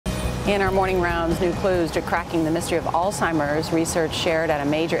In our morning rounds, new clues to cracking the mystery of Alzheimer's. Research shared at a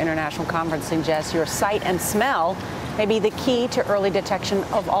major international conference suggests your sight and smell may be the key to early detection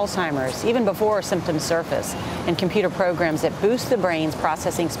of Alzheimer's, even before symptoms surface. And computer programs that boost the brain's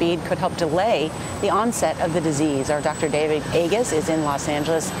processing speed could help delay the onset of the disease. Our Dr. David Agus is in Los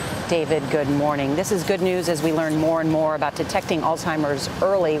Angeles. David, good morning. This is good news as we learn more and more about detecting Alzheimer's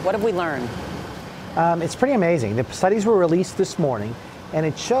early. What have we learned? It's pretty amazing. The studies were released this morning, and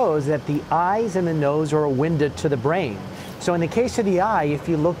it shows that the eyes and the nose are a window to the brain. So in the case of the eye, if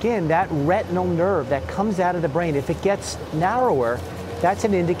you look in, that retinal nerve that comes out of the brain, if it gets narrower, that's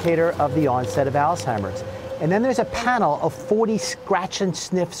an indicator of the onset of Alzheimer's. And then there's a panel of 40 scratch and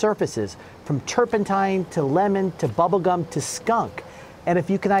sniff surfaces, from turpentine to lemon to bubblegum to skunk. And if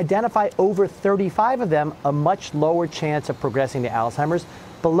you can identify over 35 of them, a much lower chance of progressing to Alzheimer's.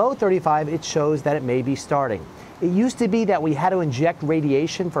 Below 35, it shows that it may be starting. It used to be that we had to inject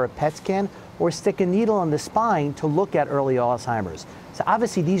radiation for a PET scan or stick a needle in the spine to look at early Alzheimer's. So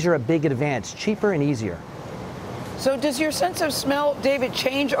obviously these are a big advance, cheaper and easier. So does your sense of smell, David,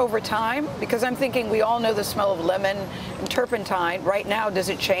 change over time? Because I'm thinking we all know the smell of lemon and turpentine. Right now, does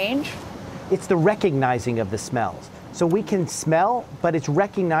it change? It's the recognizing of the smells. So we can smell, but it's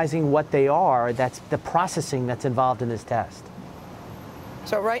recognizing what they are. That's the processing that's involved in this test.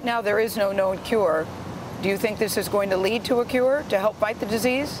 So right now there is no known cure. Do you think this is going to lead to a cure to help fight the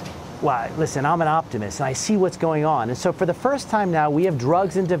disease? Well, listen, I'm an optimist, and I see what's going on. And so for the first time now, we have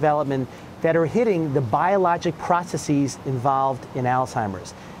drugs in development that are hitting the biologic processes involved in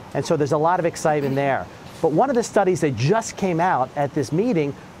Alzheimer's. And so there's a lot of excitement there. But one of the studies that just came out at this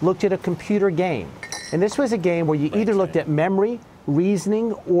meeting looked at a computer game. And this was a game where you either looked at memory,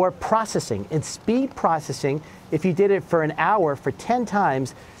 reasoning, or processing. And speed processing, if you did it for an hour for 10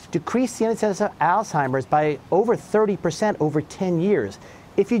 times, decreased the incidence of Alzheimer's by over 30% over 10 years.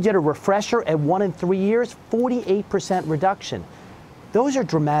 If you did a refresher at 1 and 3 years, 48% reduction. Those are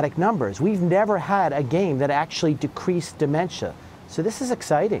dramatic numbers. We've never had a game that actually decreased dementia. So this is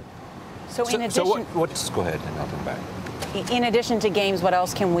exciting. So in addition, go ahead and I'll come back. In addition to games, what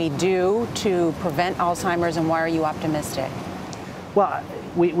else can we do to prevent Alzheimer's, and why are you optimistic? Well,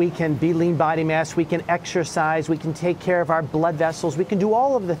 we can be lean body mass, we can exercise, we can take care of our blood vessels, we can do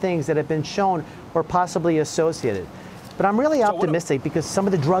all of the things that have been shown or possibly associated. But I'm really optimistic because some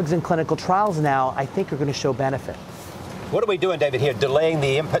of the drugs in clinical trials now, I think, are going to show benefit. What are we doing, David, here? Delaying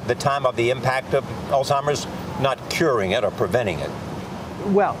the time of the impact of Alzheimer's, not curing it or preventing it?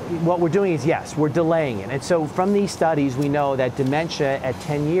 Well, what we're doing is, yes, we're delaying it. And so from these studies, we know that dementia at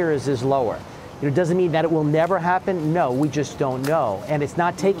 10 years is lower. It doesn't mean that it will never happen. No, we just don't know. And it's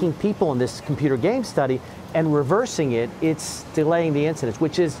not taking people in this computer game study and reversing it. It's delaying the incidence,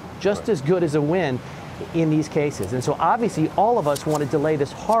 which is just as good as a win in these cases. And so obviously all of us want to delay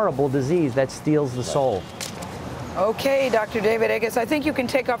this horrible disease that steals the soul. Okay, Dr. David Agus, I think you can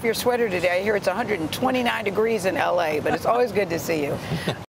take off your sweater today. I hear it's 129 degrees in LA, but it's always good to see you.